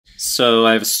So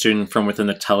I have a student from within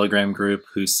the Telegram group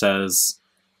who says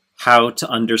how to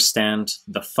understand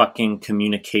the fucking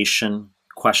communication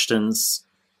questions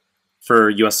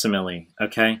for USMLE,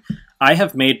 okay? I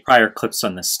have made prior clips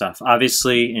on this stuff.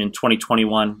 Obviously, in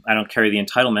 2021, I don't carry the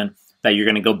entitlement that you're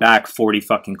gonna go back 40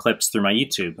 fucking clips through my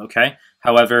YouTube, okay?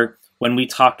 However, when we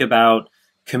talk about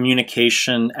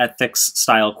communication ethics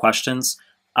style questions,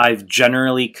 I've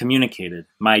generally communicated.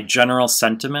 My general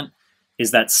sentiment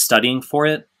is that studying for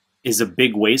it is a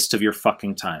big waste of your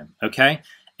fucking time, okay?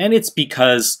 And it's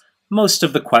because most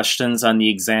of the questions on the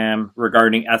exam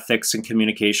regarding ethics and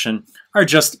communication are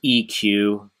just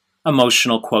EQ,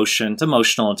 emotional quotient,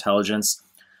 emotional intelligence.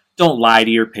 Don't lie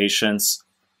to your patients.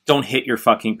 Don't hit your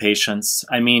fucking patients.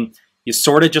 I mean, you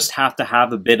sort of just have to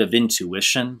have a bit of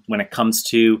intuition when it comes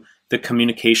to the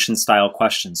communication style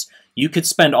questions. You could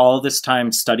spend all of this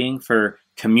time studying for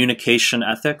communication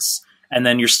ethics, and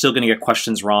then you're still going to get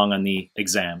questions wrong on the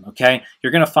exam, okay?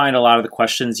 You're going to find a lot of the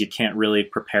questions you can't really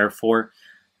prepare for.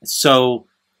 So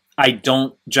I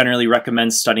don't generally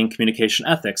recommend studying communication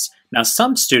ethics. Now,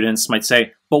 some students might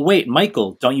say, but wait,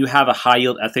 Michael, don't you have a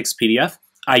high-yield ethics PDF?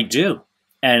 I do,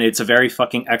 and it's a very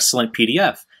fucking excellent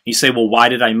PDF. You say, well, why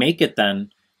did I make it then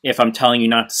if I'm telling you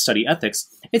not to study ethics?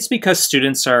 It's because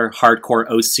students are hardcore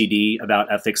OCD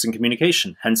about ethics and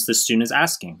communication. Hence, the student is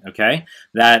asking, okay?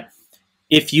 That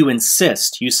if you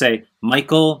insist, you say,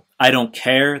 Michael, I don't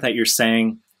care that you're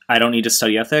saying I don't need to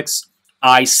study ethics.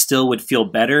 I still would feel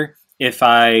better if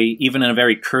I, even in a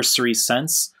very cursory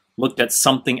sense, looked at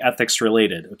something ethics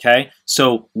related, okay?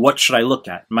 So what should I look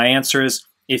at? My answer is,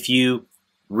 if you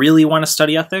really want to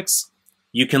study ethics,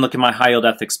 you can look at my high-yield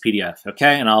ethics PDF,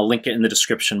 okay? And I'll link it in the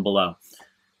description below.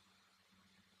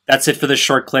 That's it for this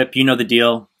short clip. You know the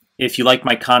deal. If you like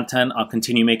my content, I'll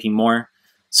continue making more.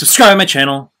 Subscribe to my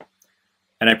channel,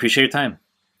 and I appreciate your time.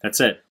 That's it.